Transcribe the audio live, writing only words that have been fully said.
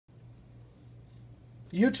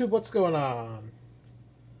YouTube, what's going on?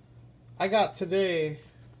 I got today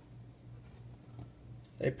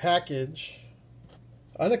a package,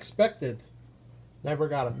 unexpected. Never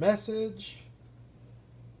got a message.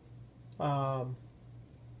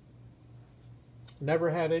 Never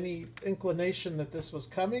had any inclination that this was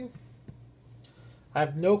coming. I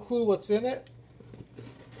have no clue what's in it,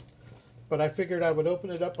 but I figured I would open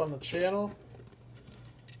it up on the channel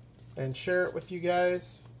and share it with you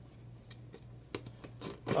guys.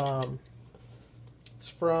 It's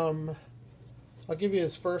from, I'll give you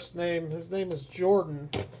his first name. His name is Jordan.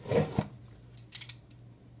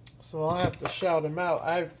 So I'll have to shout him out.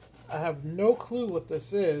 I have no clue what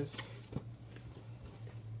this is.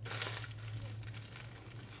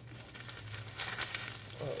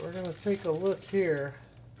 But we're going to take a look here.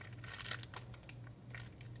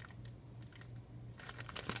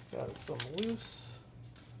 Got some loose.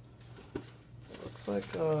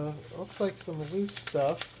 Looks like some loose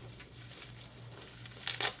stuff.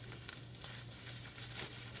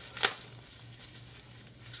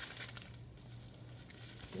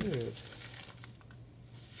 Dude.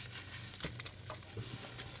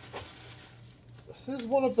 This is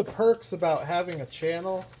one of the perks about having a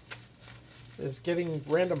channel, is getting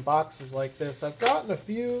random boxes like this. I've gotten a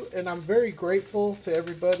few, and I'm very grateful to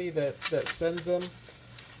everybody that sends them.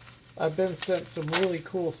 I've been sent some really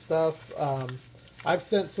cool stuff. I've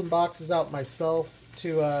sent some boxes out myself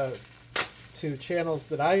to channels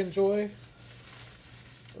that I enjoy,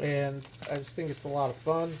 and I just think it's a lot of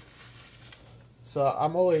fun. So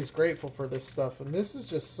I'm always grateful for this stuff, and this is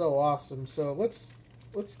just so awesome. So let's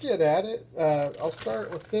get at it. I'll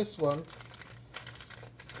start with this one.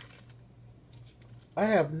 I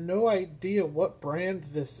have no idea what brand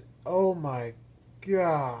this. Oh my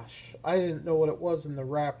gosh! I didn't know what it was in the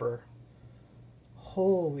wrapper.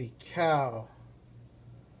 Holy cow!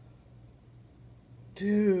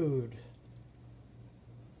 Dude,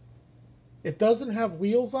 it doesn't have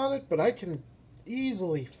wheels on it, but I can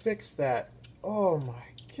easily fix that. Oh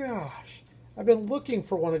my gosh. I've been looking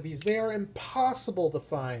for one of these. They are impossible to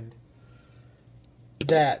find.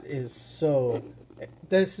 This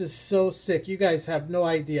is so sick. You guys have no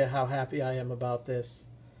idea how happy I am about this.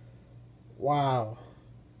 Wow.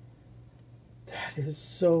 That is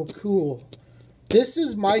so cool. This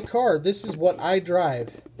is my car. This is what I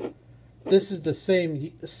drive. This is the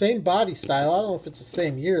same body style. I don't know if it's the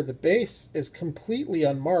same year. The base is completely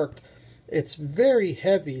unmarked. It's very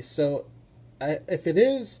heavy, so if it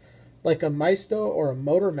is like a Maisto or a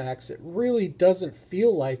Motormax, it really doesn't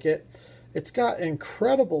feel like it. It's got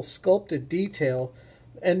incredible sculpted detail,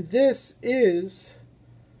 and this is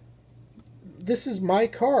my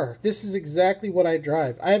car. This is exactly what I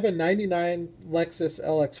drive. I have a 99 Lexus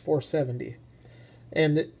LX 470,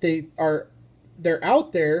 and they're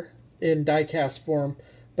out there in diecast form,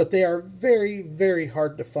 but they are very, very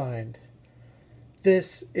hard to find.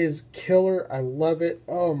 This is killer. I love it.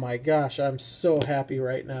 Oh my gosh, I'm so happy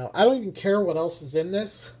right now. I don't even care what else is in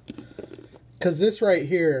this, because this right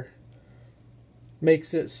here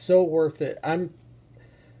makes it so worth it. I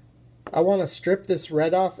want to strip this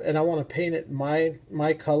red off, and I want to paint it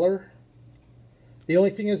my color. The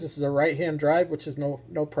only thing is, this is a right-hand drive, which is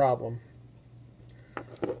no problem.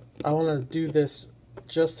 I want to do this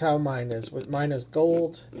just how mine is. Mine is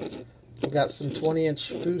gold. We've got some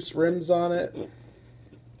 20-inch Foose rims on it.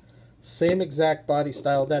 Same exact body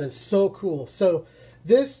style. That is so cool. So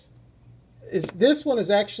this one is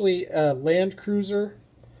actually a Land Cruiser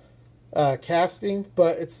casting,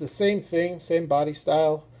 but it's the same thing, same body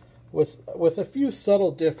style, with a few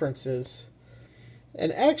subtle differences.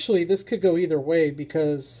 And actually, this could go either way,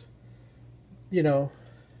 because, you know,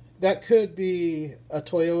 that could be a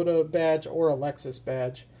Toyota badge or a Lexus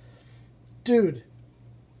badge. Dude,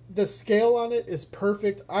 the scale on it is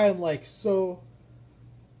perfect. I am like so...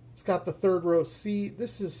 It's got the third row seat.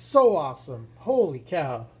 This is so awesome. Holy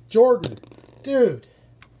cow. Jordan, dude,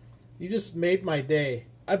 you just made my day.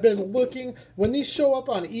 I've been looking. When these show up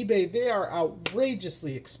on eBay, they are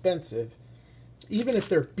outrageously expensive, even if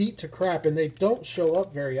they're beat to crap, and they don't show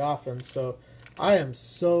up very often. So I am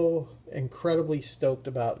so incredibly stoked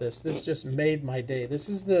about this. This just made my day. This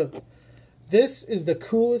is the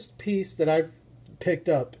coolest piece that I've picked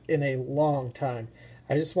up in a long time.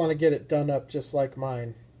 I just want to get it done up just like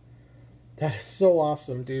mine. That is so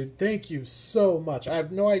awesome, dude. Thank you so much. I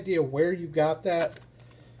have no idea where you got that,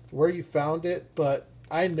 where you found it, but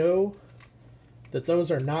I know that those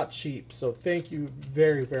are not cheap. So thank you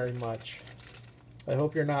very, very much. I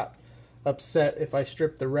hope you're not upset if I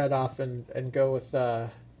strip the red off and go with, I'm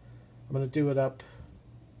going to do it up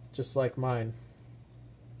just like mine.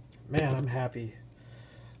 Man, I'm happy.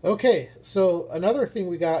 Okay, so another thing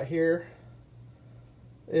we got here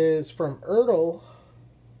is from Ertl.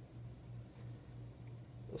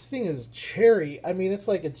 This thing is cherry. I mean, it's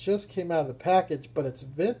like it just came out of the package, but it's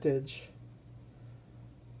vintage.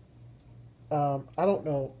 I don't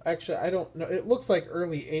know. Actually, I don't know. It looks like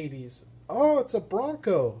early 80s. Oh, it's a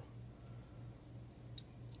Bronco.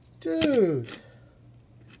 Dude.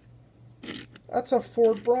 That's a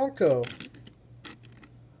Ford Bronco.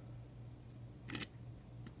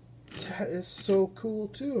 That is so cool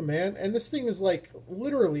too, man. And this thing is like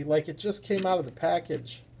literally like it just came out of the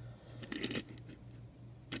package.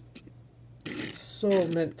 So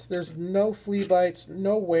mint. There's no flea bites,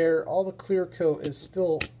 no wear. All the clear coat is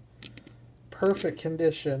still perfect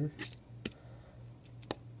condition.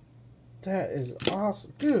 That is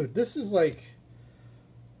awesome. Dude, this is like...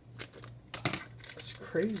 It's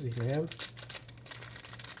crazy, man.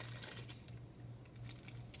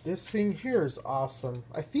 This thing here is awesome.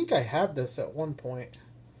 I think I had this at one point.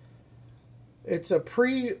 It's a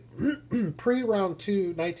pre round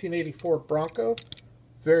 2 1984 Bronco.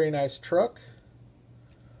 Very nice truck.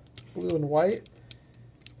 Blue and white.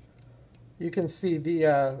 You can see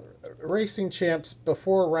the Racing Champs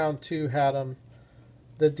before round 2 had them.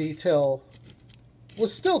 The detail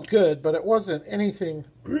was still good, but it wasn't anything,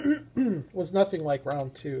 was nothing like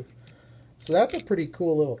round 2. So that's a pretty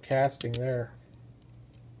cool little casting there.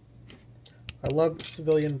 I love the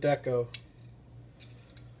civilian deco.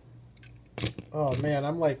 Oh man,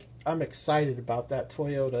 I'm excited about that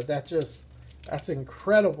Toyota. That's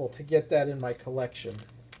incredible to get that in my collection.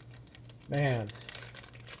 Man.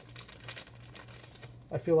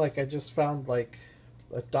 I feel like I just found like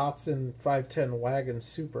a Datsun 510 wagon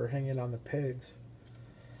super hanging on the pegs.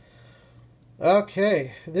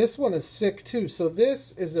 Okay, this one is sick too. So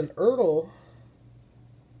this is an Ertl,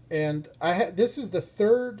 and this is the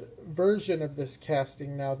third version of this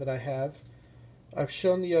casting now that I have. I've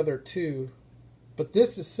shown the other two, but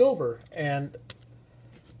this is silver, and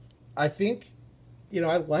I think, you know,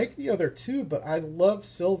 I like the other two, but I love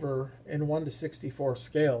silver in 1:64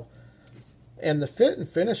 scale. And the fit and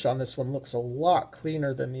finish on this one looks a lot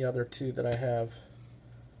cleaner than the other two that I have.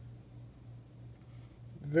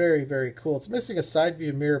 Very, very cool. It's missing a side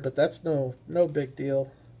view mirror, but that's no big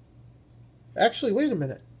deal. Actually, wait a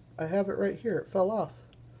minute. I have it right here. It fell off.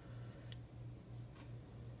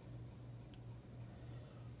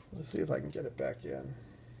 Let's see if I can get it back in.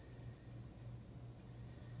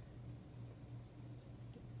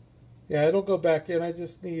 Yeah, it'll go back in. I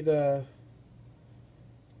just need I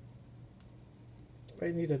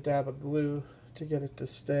need a dab of glue to get it to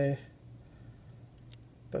stay,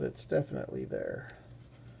 but it's definitely there.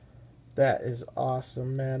 That is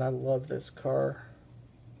awesome, man. I love this car.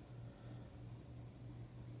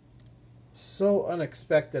 So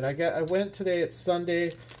unexpected. I went today. It's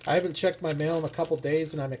Sunday. I haven't checked my mail in a couple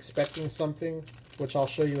days, and I'm expecting something, which I'll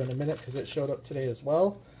show you in a minute because it showed up today as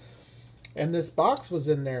well. And this box was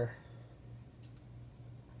in there.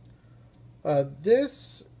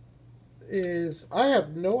 This is, I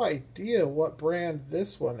have no idea what brand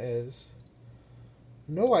this one is.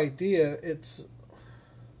 No idea. It's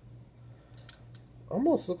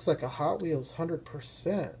almost looks like a Hot Wheels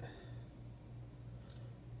 100%.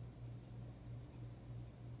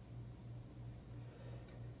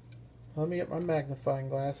 Let me get my magnifying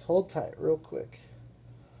glass. Hold tight real quick.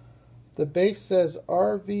 The base says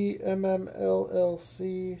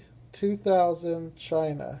RVMMLLC 2000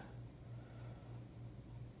 China.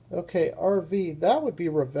 Okay, RV. That would be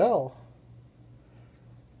Revell.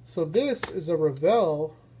 So this is a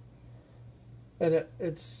Revell, and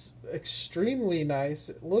it's extremely nice.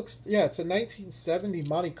 It looks, yeah, it's a 1970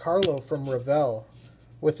 Monte Carlo from Revell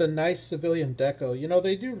with a nice civilian deco. You know,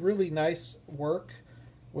 they do really nice work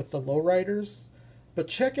with the lowriders, but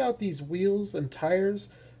check out these wheels and tires.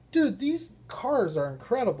 Dude, these cars are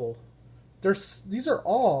incredible. These are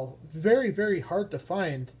all very, very hard to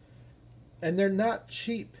find, and they're not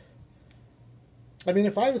cheap. I mean,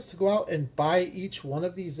 if I was to go out and buy each one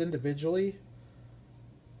of these individually,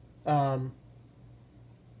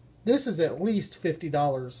 this is at least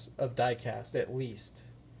 $50 of diecast, at least.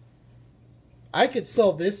 I could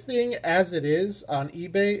sell this thing as it is on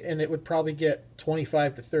eBay, and it would probably get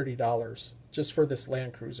 $25 to $30 just for this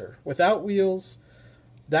Land Cruiser. Without wheels,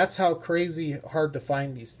 that's how crazy hard to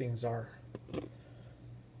find these things are.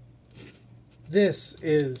 This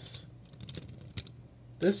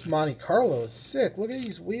Monte Carlo is sick. Look at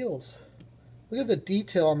these wheels. Look at the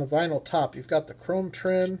detail on the vinyl top. You've got the chrome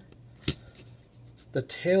trim. The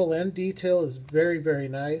tail end detail is very, very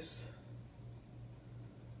nice.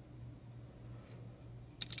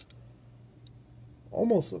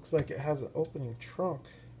 Almost looks like it has an opening trunk.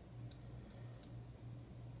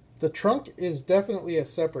 The trunk is definitely a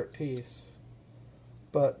separate piece,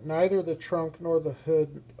 but neither the trunk nor the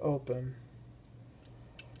hood open.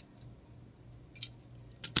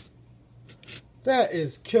 That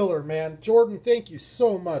is killer, man. Jordan, thank you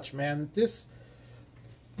so much, man. This,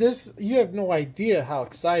 you have no idea how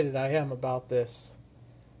excited I am about this.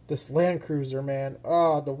 This Land Cruiser, man.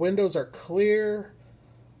 Oh, the windows are clear.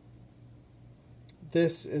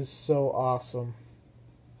 This is so awesome.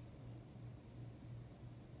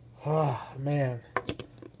 Ah, man.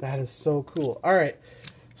 That is so cool. All right.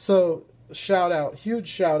 So, shout out, huge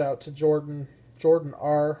shout out to Jordan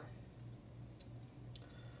R.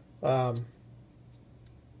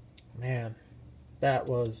 Man, that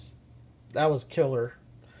was killer.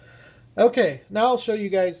 Okay, now I'll show you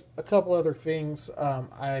guys a couple other things.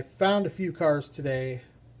 I found a few cars today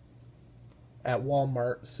at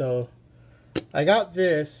Walmart. So I got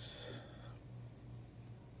this,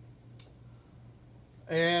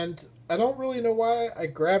 and I don't really know why I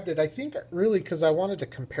grabbed it. I think really because I wanted to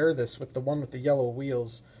compare this with the one with the yellow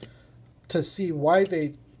wheels to see why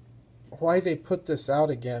they put this out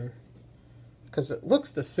again. Because it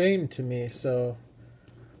looks the same to me, so...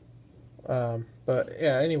 but,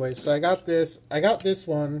 yeah, anyway, so I got this. I got this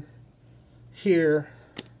one here.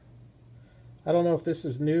 I don't know if this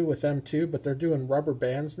is new with M2, but they're doing rubber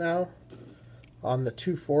bands now on the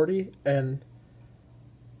 240, and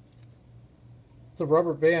the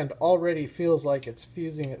rubber band already feels like it's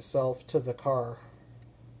fusing itself to the car.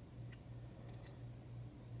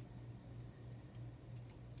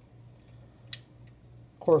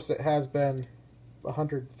 Of course, it has been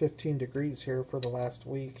 115 degrees here for the last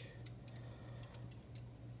week.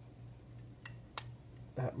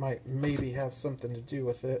 That might maybe have something to do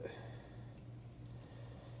with it.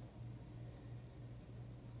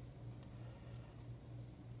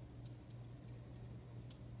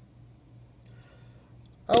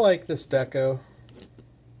 I like this deco.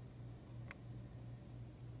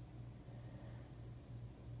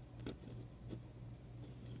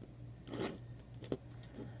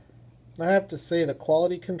 I have to say the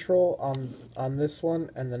quality control on this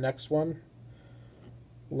one and the next one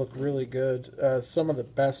look really good. Some of the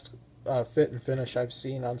best fit and finish I've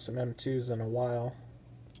seen on some M2s in a while.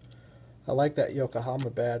 I like that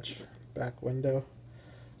Yokohama badge back window.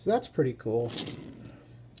 So that's pretty cool.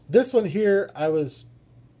 This one here I was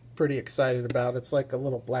pretty excited about. It's like a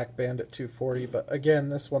little Black Bandit 240, but again,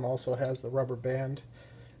 this one also has the rubber band.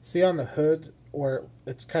 See on the hood where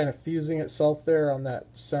it's kind of fusing itself there on that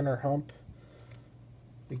center hump?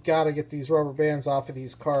 You gotta get these rubber bands off of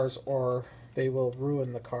these cars or they will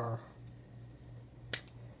ruin the car.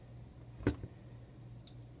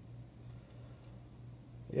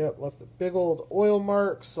 Yep, left a big old oil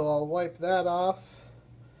mark, so I'll wipe that off.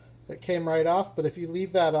 It came right off, but if you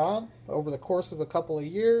leave that on over the course of a couple of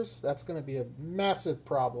years, that's going to be a massive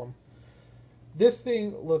problem. This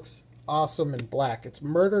thing looks awesome in black. It's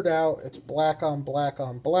murdered out. It's black on black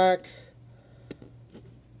on black.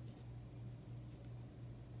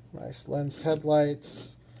 Nice lensed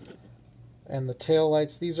headlights. And the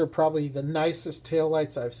taillights. These are probably the nicest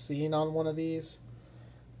taillights I've seen on one of these.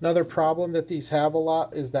 Another problem that these have a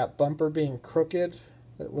lot is that bumper being crooked.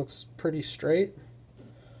 It looks pretty straight.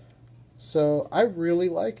 So I really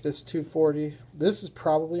like this 240. This is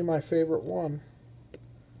probably my favorite one.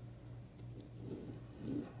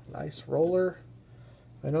 Nice roller.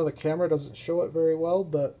 I know the camera doesn't show it very well,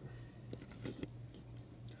 but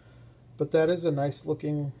that is a nice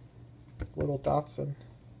looking little Datsun.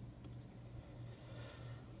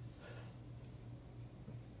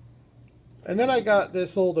 And then I got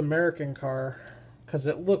this old American car because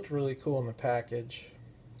it looked really cool in the package.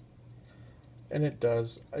 And it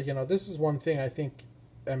does. You know, this is one thing I think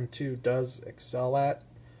M2 does excel at,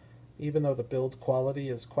 even though the build quality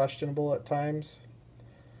is questionable at times.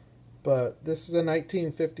 But this is a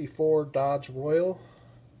 1954 Dodge Royal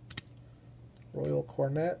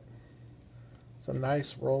Cornet. It's a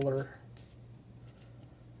nice roller.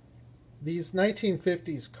 These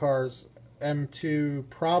 1950s cars, M2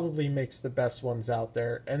 probably makes the best ones out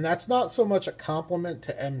there. And that's not so much a compliment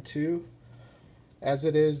to M2 as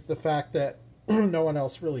it is the fact that no one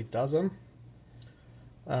else really does them.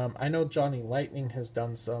 I know Johnny Lightning has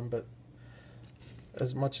done some, but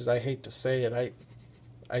as much as I hate to say it,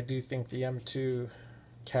 I do think the M2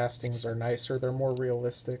 castings are nicer. They're more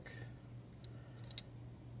realistic.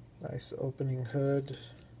 Nice opening hood.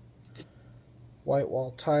 White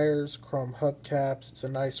wall tires, chrome hubcaps. It's a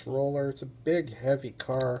nice roller. It's a big, heavy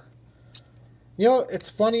car. You know, it's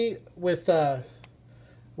funny with the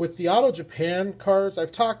Auto Japan cars.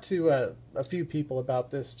 I've talked to a few people about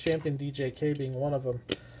this, Champion DJK being one of them.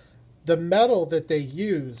 the metal that they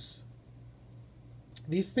use,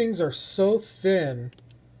 these things are so thin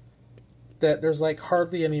that there's like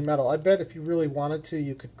hardly any metal. I bet if you really wanted to,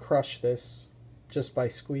 you could crush this just by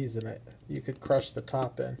squeezing it. You could crush the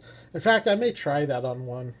top in. In fact, I may try that on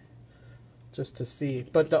one just to see.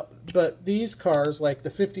 But these cars, like the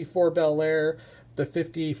 54 Bel Air, the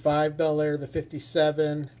 55 Bel Air, the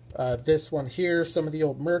 57, this one here, some of the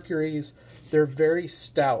old Mercuries, they're very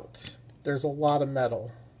stout. There's a lot of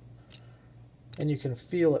metal. And you can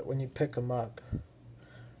feel it when you pick them up.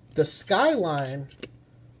 The Skyline,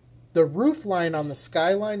 the roof line on the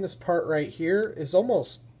Skyline, this part right here, is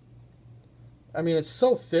almost, I mean, it's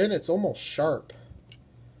so thin, it's almost sharp.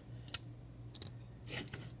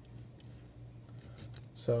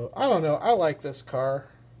 So, I don't know. I like this car.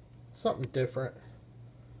 Something different.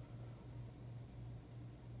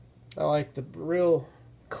 I like the real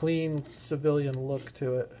clean civilian look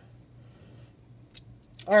to it.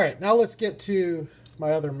 Alright, now let's get to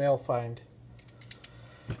my other mail find.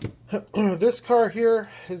 This car here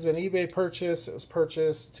is an eBay purchase. It was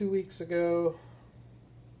purchased 2 weeks ago.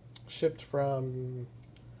 Shipped from,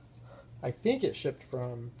 I think it shipped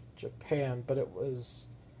from Japan, but it was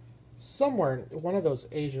somewhere in one of those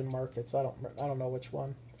Asian markets. I don't know which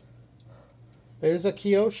one. It is a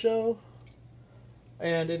Kyosho,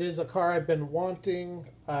 and it is a car I've been wanting.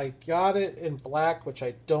 I got it in black, which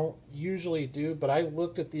I don't usually do, but I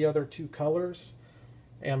looked at the other two colors,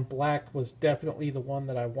 and black was definitely the one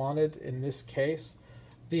that I wanted in this case.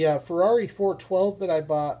 The Ferrari 412 that I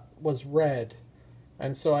bought was red,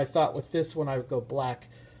 and so I thought with this one I would go black.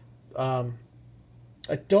 I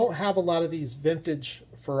don't have a lot of these vintage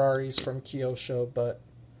Ferraris from Kyosho, but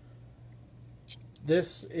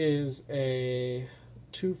this is a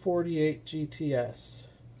 248 GTS,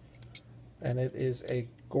 and it is a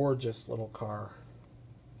gorgeous little car.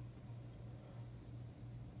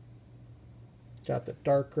 Got the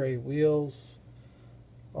dark gray wheels,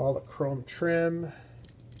 all the chrome trim,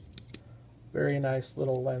 very nice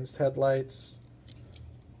little lensed headlights,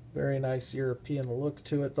 very nice European look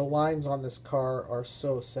to it. The lines on this car are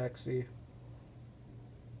so sexy.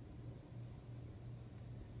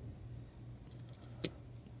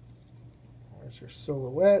 There's your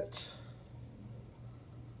silhouette.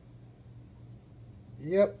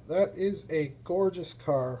 Yep, that is a gorgeous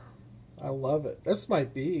car. I love it. This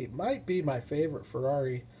might be my favorite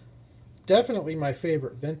Ferrari. Definitely my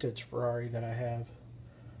favorite vintage Ferrari that I have.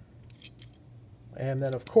 And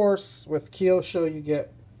then, of course, with Kyosho, you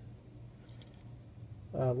get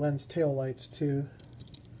lens tail lights too.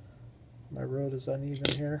 My road is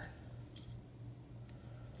uneven here.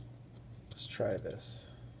 Let's try this.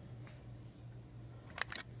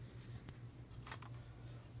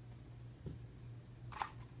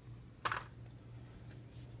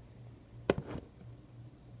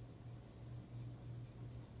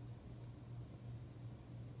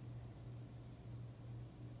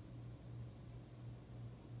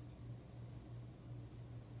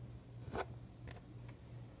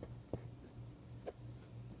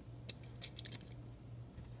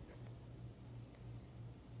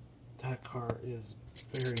 That car is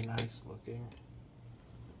very nice looking.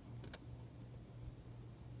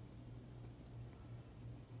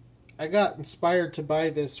 I got inspired to buy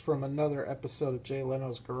this from another episode of Jay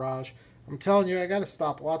Leno's Garage. I'm telling you, I got to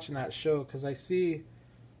stop watching that show because I see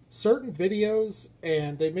certain videos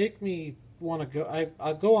and they make me want to go.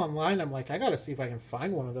 I go online, I'm like, I got to see if I can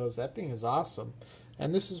find one of those. That thing is awesome.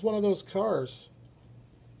 And this is one of those cars.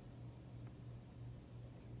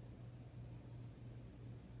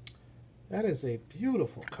 That is a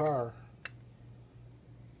beautiful car.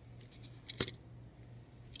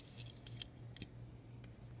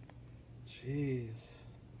 Jeez.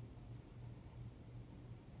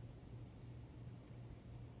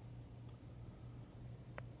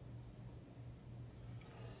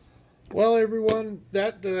 Well, everyone,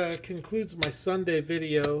 that concludes my Sunday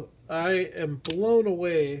video. I am blown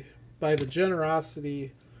away by the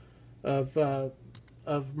generosity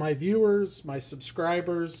of my viewers, my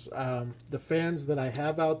subscribers, the fans that I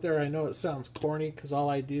have out there. I know it sounds corny because all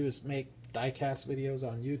I do is make diecast videos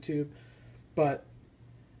on YouTube, but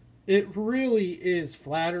it really is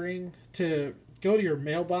flattering to go to your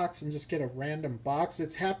mailbox and just get a random box.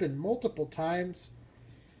 It's happened multiple times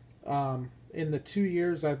in the 2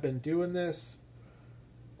 years I've been doing this,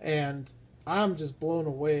 and I'm just blown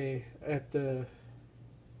away at the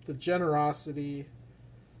generosity.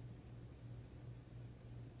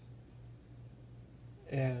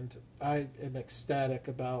 And I am ecstatic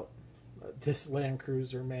about this Land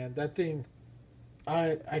Cruiser, man. That thing,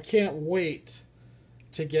 I can't wait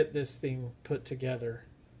to get this thing put together.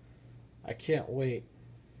 I can't wait.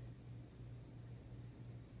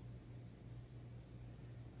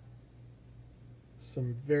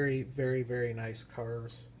 Some very, very, very nice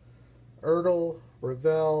cars. Ertl,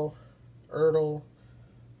 Revell, Ertl.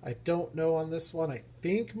 I don't know on this one. I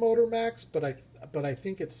think Motormax, but I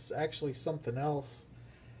think it's actually something else.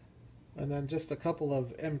 And then just a couple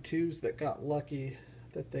of M2s that got lucky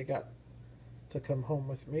that they got to come home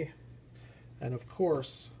with me. And of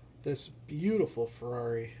course, this beautiful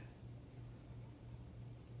Ferrari.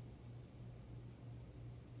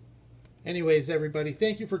 Anyways, everybody,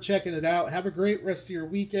 thank you for checking it out. Have a great rest of your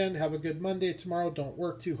weekend. Have a good Monday tomorrow. Don't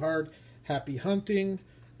work too hard. Happy hunting.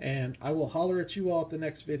 And I will holler at you all at the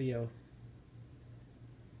next video.